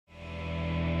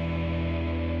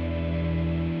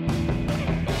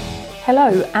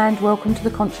Hello and welcome to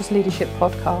the Conscious Leadership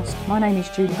Podcast. My name is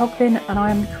Julie Hoglin and I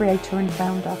am the creator and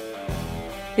founder.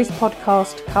 This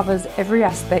podcast covers every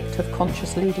aspect of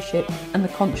conscious leadership and the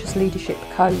Conscious Leadership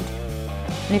Code.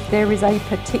 And if there is a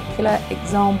particular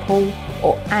example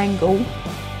or angle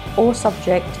or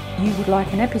subject you would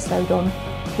like an episode on,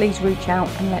 please reach out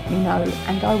and let me know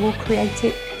and I will create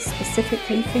it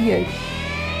specifically for you.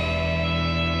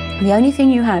 The only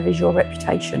thing you have is your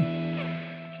reputation.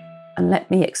 And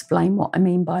let me explain what I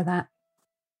mean by that.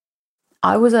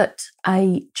 I was at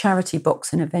a charity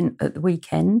boxing event at the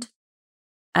weekend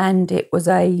and it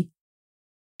raised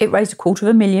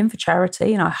 $250,000 for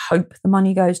charity, and I hope the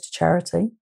money goes to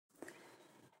charity.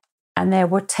 And there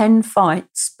were 10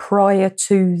 fights prior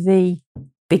to the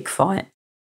big fight.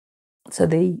 So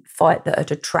the fight that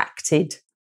had attracted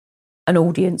an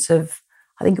audience of,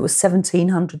 I think it was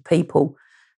 1,700 people.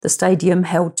 The stadium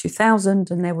held 2,000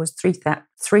 and there was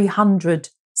 300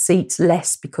 seats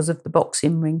less because of the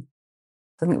boxing ring.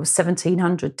 I think it was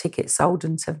 1,700 tickets sold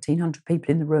and 1,700 people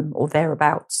in the room or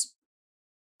thereabouts.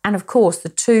 And of course, the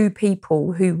two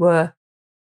people who were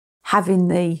having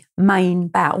the main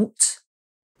bout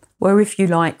were, if you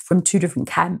like, from two different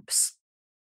camps.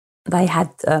 They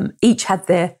had each had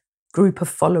their group of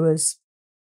followers.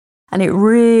 And it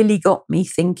really got me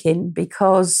thinking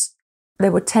because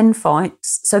there were 10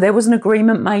 fights. So there was an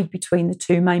agreement made between the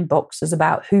two main boxers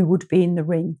about who would be in the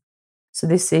ring. So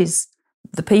this is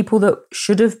the people that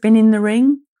should have been in the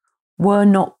ring were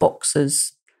not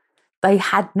boxers. They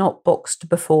had not boxed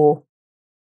before.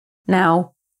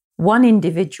 Now, one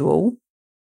individual,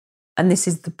 and this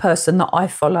is the person that I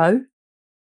follow,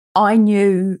 I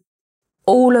knew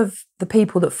all of the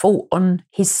people that fought on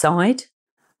his side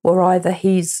were either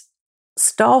his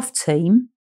staff team,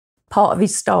 part of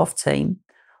his staff team,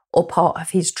 or part of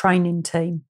his training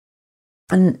team.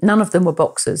 And none of them were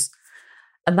boxers.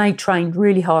 And they trained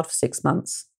really hard for 6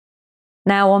 months.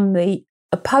 Now, on the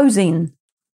opposing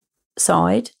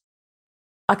side,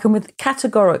 I can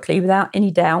categorically, without any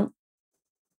doubt,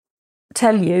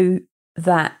 tell you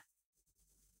that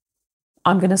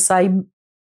I'm going to say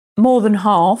more than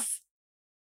half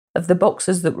of the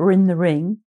boxers that were in the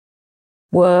ring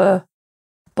were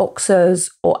boxers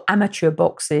or amateur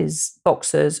boxers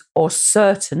or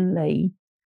certainly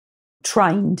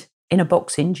trained in a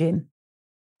boxing gym.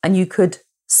 And you could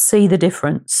see the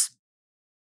difference.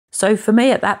 So for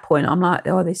me at that point, I'm like,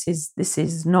 oh, this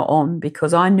is not on,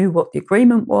 because I knew what the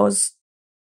agreement was.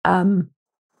 I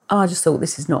just thought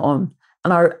this is not on.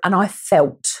 And I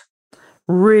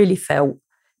really felt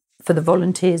for the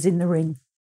volunteers in the ring.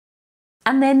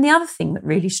 And then the other thing that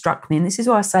really struck me, and this is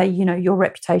why I say, your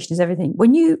reputation is everything.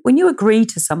 When you agree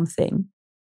to something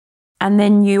and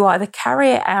then you either carry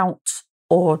it out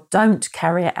or don't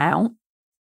carry it out,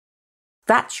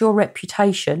 that's your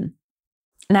reputation.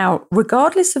 Now,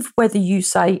 regardless of whether you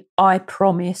say, I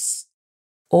promise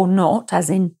or not, as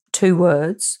in 2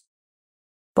 words,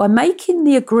 by making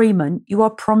the agreement, you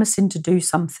are promising to do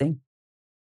something.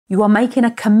 You are making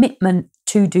a commitment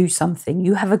to do something.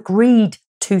 You have agreed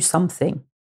to something.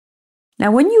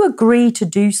 Now, when you agree to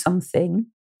do something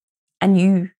and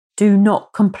you do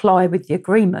not comply with the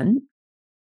agreement,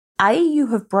 A, you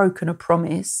have broken a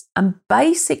promise, and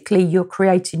basically you're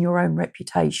creating your own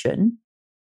reputation.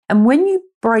 And when you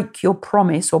break your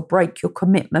promise or break your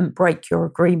commitment, break your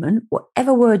agreement,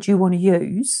 whatever word you want to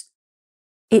use,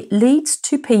 it leads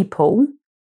to people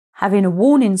having a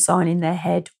warning sign in their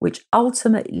head, which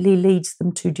ultimately leads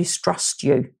them to distrust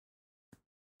you.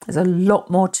 There's a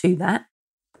lot more to that.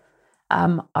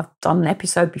 I've done an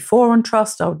episode before on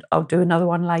trust. I'll do another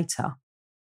one later.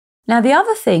 Now, the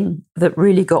other thing that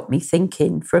really got me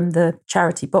thinking from the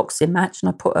charity boxing match, and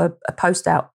I put a post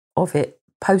out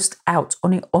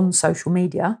on it on social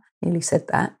media, nearly said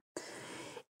that,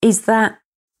 is that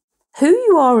who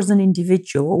you are as an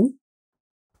individual,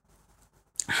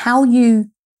 how you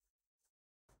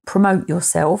promote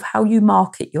yourself, how you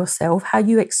market yourself, how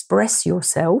you express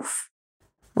yourself,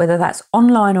 whether that's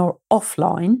online or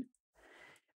offline,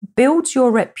 builds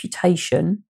your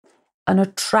reputation and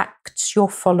attracts your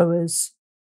followers.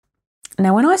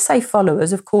 Now, when I say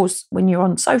followers, of course, when you're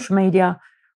on social media,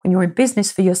 when you're in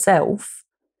business for yourself,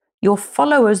 your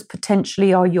followers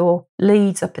potentially are your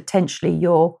leads, are potentially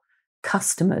your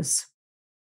customers.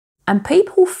 And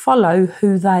people follow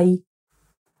who they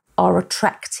are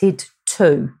attracted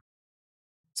to.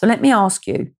 So let me ask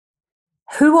you,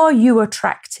 who are you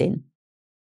attracting?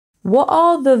 What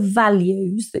are the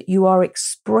values that you are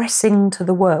expressing to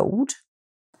the world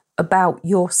about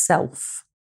yourself?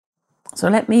 So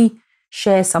let me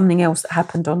share something else that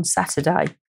happened on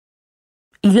Saturday.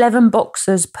 11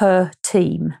 boxers per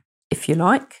team, if you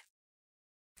like.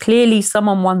 Clearly, some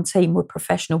on one team were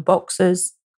professional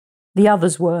boxers, the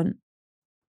others weren't.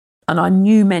 And I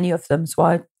knew many of them, so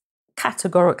I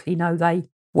categorically know they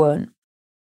weren't.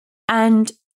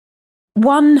 And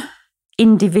one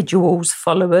individual's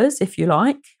followers, if you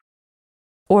like,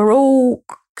 were all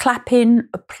clapping,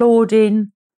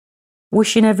 applauding,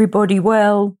 wishing everybody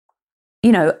well,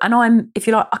 and I'm, if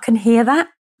you like, I can hear that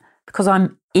because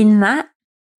I'm in that,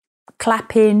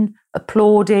 clapping,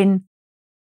 applauding,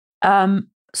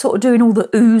 sort of doing all the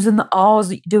oohs and the ahs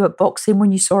that you do at boxing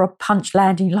when you saw a punch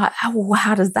landing, you're like, oh,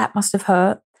 how does that must have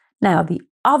hurt? Now, the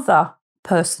other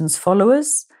person's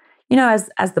followers,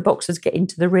 as the boxers get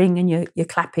into the ring and you're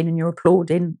clapping and you're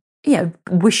applauding,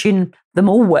 wishing them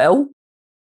all well,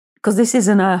 because this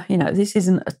isn't a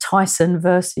Tyson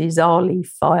versus Ali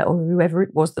fight or whoever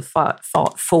it was the fight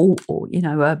fought, or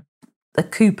a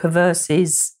Cooper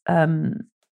versus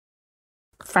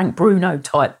Frank Bruno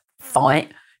type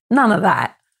fight. None of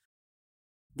that.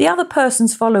 The other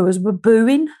person's followers were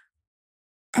booing,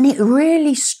 and it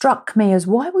really struck me as,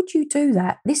 why would you do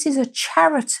that? This is a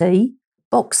charity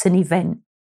boxing event.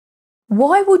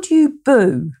 Why would you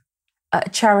boo at a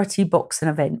charity boxing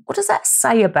event? What does that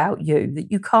say about you,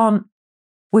 that you can't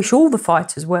wish all the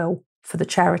fighters well for the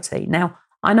charity? Now,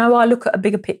 I know I look at a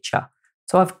bigger picture.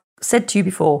 So I've said to you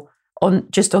before, on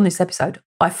this episode,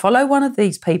 I follow one of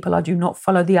these people, I do not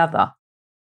follow the other.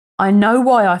 I know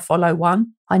why I follow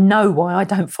one. I know why I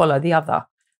don't follow the other.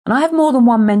 And I have more than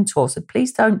one mentor, so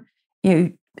please don't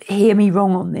hear me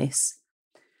wrong on this.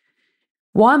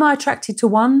 Why am I attracted to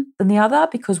one than the other?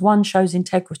 Because one shows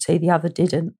integrity, the other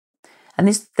didn't. And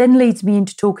this then leads me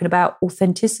into talking about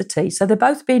authenticity. So they're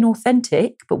both being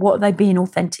authentic, but what are they being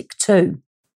authentic to?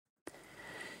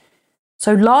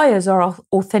 So liars are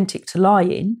authentic to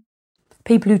lying.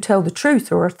 People who tell the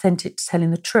truth are authentic to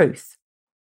telling the truth.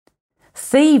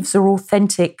 Thieves are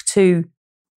authentic to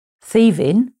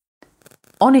thieving.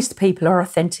 Honest people are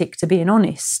authentic to being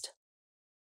honest.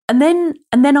 And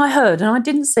then I heard, and I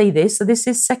didn't see this, so this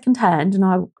is secondhand, and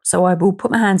I will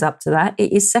put my hands up to that.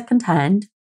 It is secondhand,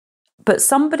 but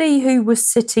somebody who was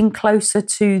sitting closer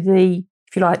to the,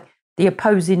 if you like, the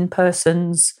opposing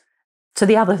persons, to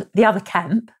the other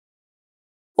camp,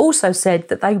 also said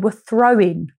that they were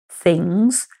throwing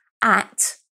things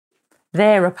at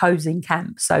their opposing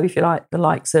camp. So if you like, the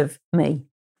likes of me.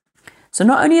 So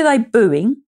not only are they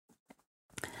booing,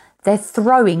 they're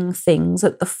throwing things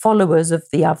at the followers of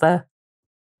the other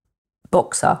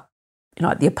boxer,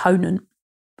 like the opponent.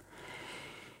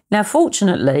 Now,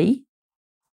 fortunately,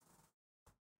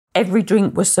 every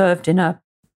drink was served in a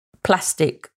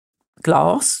plastic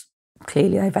glass.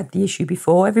 Clearly, they've had the issue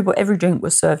before. Every drink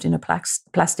was served in a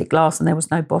plastic glass, and there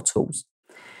was no bottles.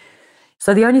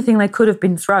 So the only thing they could have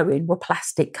been throwing were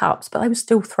plastic cups, but they were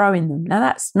still throwing them. Now,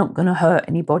 that's not going to hurt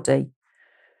anybody,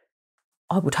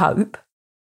 I would hope.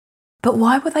 But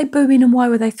why were they booing and why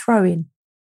were they throwing?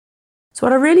 So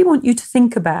what I really want you to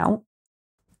think about,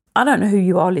 I don't know who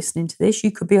you are listening to this. You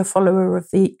could be a follower of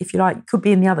the, if you like, you could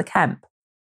be in the other camp.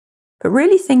 But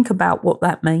really think about what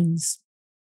that means.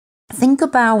 Think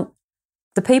about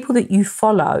the people that you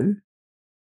follow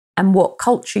and what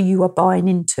culture you are buying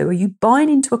into. Are you buying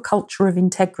into a culture of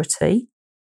integrity,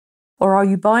 or are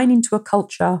you buying into a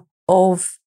culture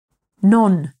of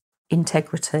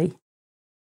non-integrity?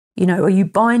 Are you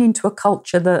buying into a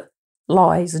culture that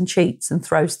lies and cheats and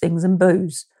throws things and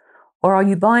boos? Or are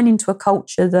you buying into a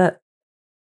culture that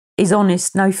is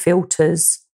honest, no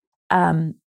filters,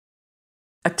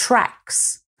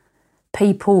 attracts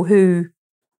people who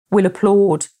will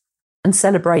applaud and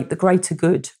celebrate the greater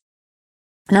good?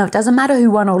 Now, it doesn't matter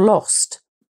who won or lost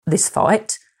this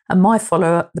fight, and my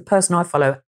follower, the person I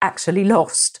follow, actually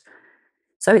lost.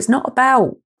 So it's not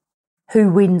about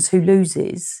who wins, who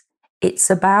loses. It's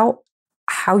about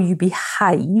how you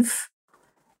behave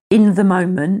in the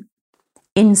moment,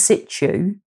 in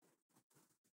situ,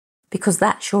 because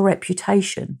that's your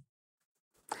reputation.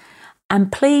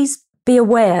 And please be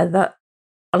aware that,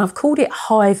 and I've called it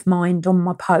hive mind on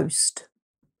my post,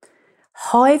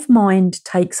 hive mind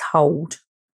takes hold.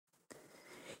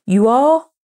 You are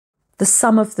the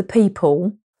sum of the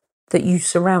people that you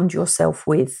surround yourself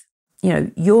with.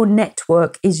 Your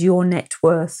network is your net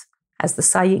worth, as the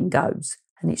saying goes,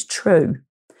 and it's true.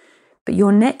 But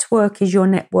your network is your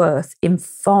net worth in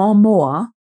far more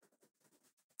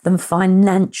than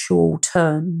financial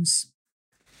terms.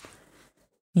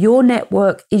 Your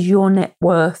network is your net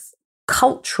worth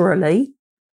culturally.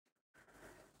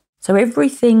 So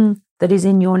everything that is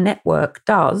in your network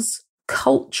does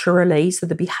culturally, so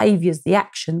the behaviours, the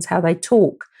actions, how they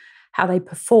talk, how they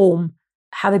perform,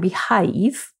 how they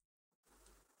behave,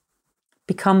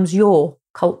 becomes your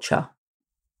culture.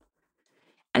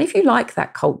 And if you like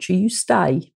that culture, you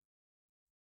stay.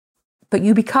 But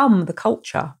you become the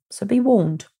culture, so be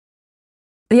warned.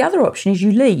 The other option is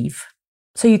you leave.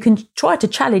 So you can try to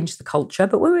challenge the culture,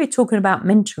 but when we're talking about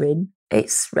mentoring,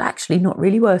 it's actually not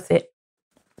really worth it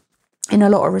in a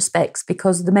lot of respects,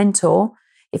 because the mentor,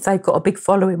 if they've got a big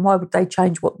following, why would they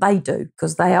change what they do?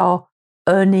 Because they are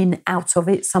earning out of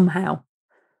it somehow.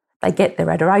 They get their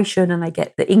adoration and they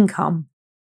get the income.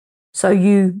 So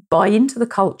you buy into the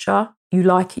culture, you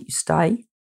like it, you stay.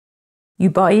 You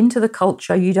buy into the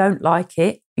culture, you don't like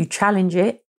it, you challenge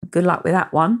it. Good luck with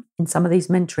that one in some of these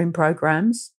mentoring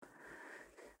programs.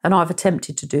 And I've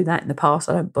attempted to do that in the past.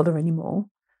 I don't bother anymore.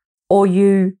 Or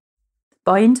you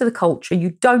buy into the culture, you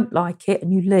don't like it,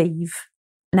 and you leave.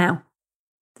 Now,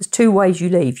 there's two ways you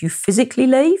leave. You physically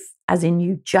leave, as in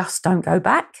you just don't go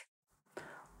back.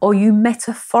 Or you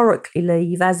metaphorically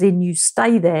leave, as in you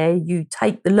stay there, you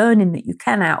take the learning that you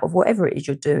can out of whatever it is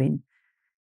you're doing.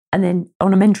 And then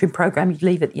on a mentoring program, you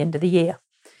leave at the end of the year.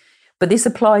 But this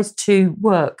applies to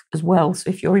work as well. So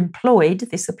if you're employed,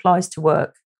 this applies to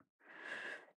work.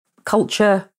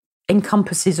 Culture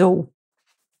encompasses all.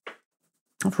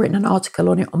 I've written an article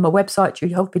on it on my website,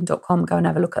 julieholtbin.com. Go and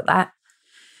have a look at that.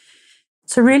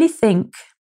 So really think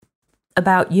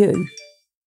about you.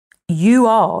 You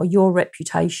are your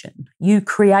reputation. You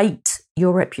create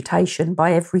your reputation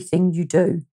by everything you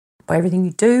do. By everything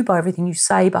you do, by everything you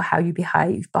say, by how you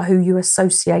behave, by who you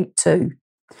associate to.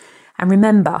 And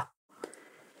remember,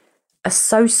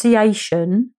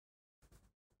 association,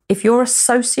 if you're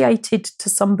associated to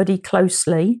somebody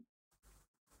closely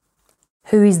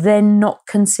who is then not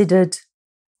considered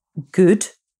good,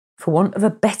 for want of a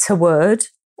better word,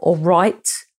 or right,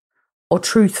 or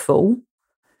truthful,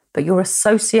 but you're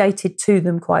associated to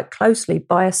them quite closely,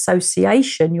 by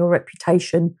association, your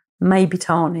reputation may be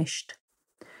tarnished.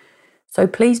 So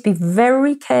please be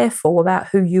very careful about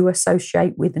who you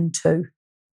associate with and to.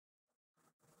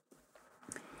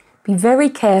 Be very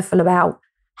careful about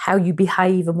how you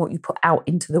behave and what you put out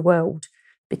into the world,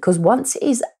 because once it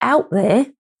is out there,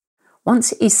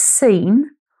 once it is seen,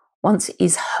 once it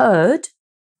is heard,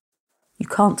 you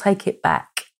can't take it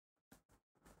back.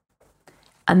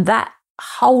 And that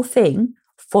whole thing,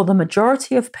 for the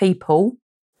majority of people,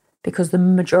 because the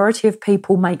majority of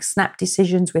people make snap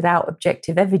decisions without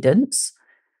objective evidence,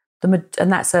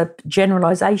 and that's a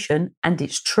generalization, and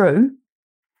it's true,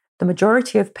 the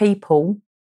majority of people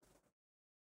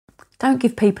don't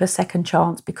give people a second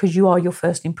chance, because you are your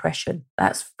first impression.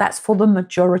 That's for the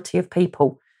majority of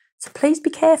people. So please be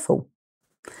careful.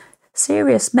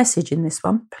 Serious message in this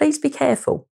one. Please be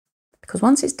careful, because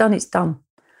once it's done, it's done.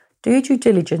 Do your due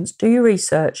diligence, do your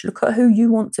research, look at who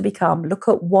you want to become, look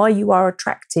at why you are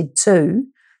attracted to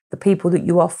the people that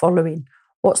you are following.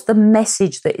 What's the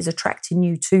message that is attracting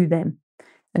you to them?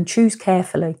 And choose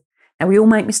carefully. Now, we all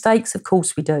make mistakes, of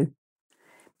course we do,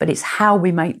 but it's how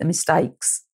we make the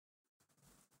mistakes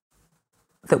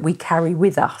that we carry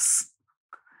with us.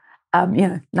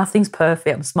 Nothing's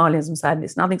perfect. I'm smiling as I'm saying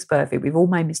this. Nothing's perfect. We've all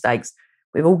made mistakes.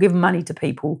 We've all given money to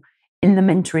people in the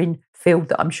mentoring field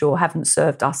that I'm sure haven't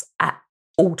served us at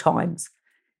all times.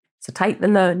 So take the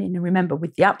learning, and remember,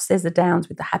 with the ups, there's the downs,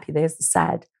 with the happy, there's the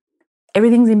sad.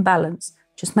 Everything's in balance.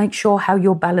 Just make sure how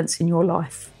you're balancing your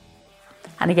life.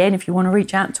 And again, if you want to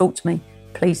reach out and talk to me,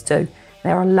 please do.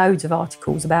 There are loads of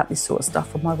articles about this sort of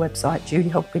stuff on my website,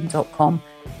 julieholtbin.com,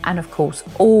 and of course,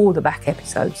 all the back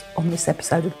episodes on this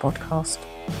episode of the podcast.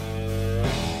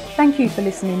 Thank you for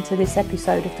listening to this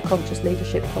episode of the Conscious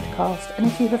Leadership Podcast. And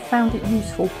if you have found it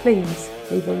useful, please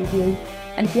leave a review.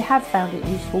 And if you have found it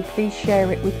useful, please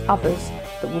share it with others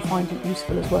that will find it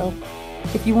useful as well.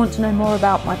 If you want to know more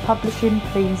about my publishing,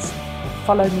 please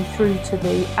follow me through to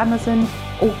the Amazon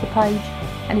author page.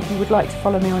 And if you would like to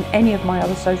follow me on any of my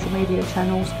other social media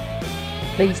channels,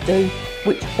 please do,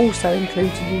 which also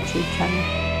includes a YouTube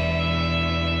channel.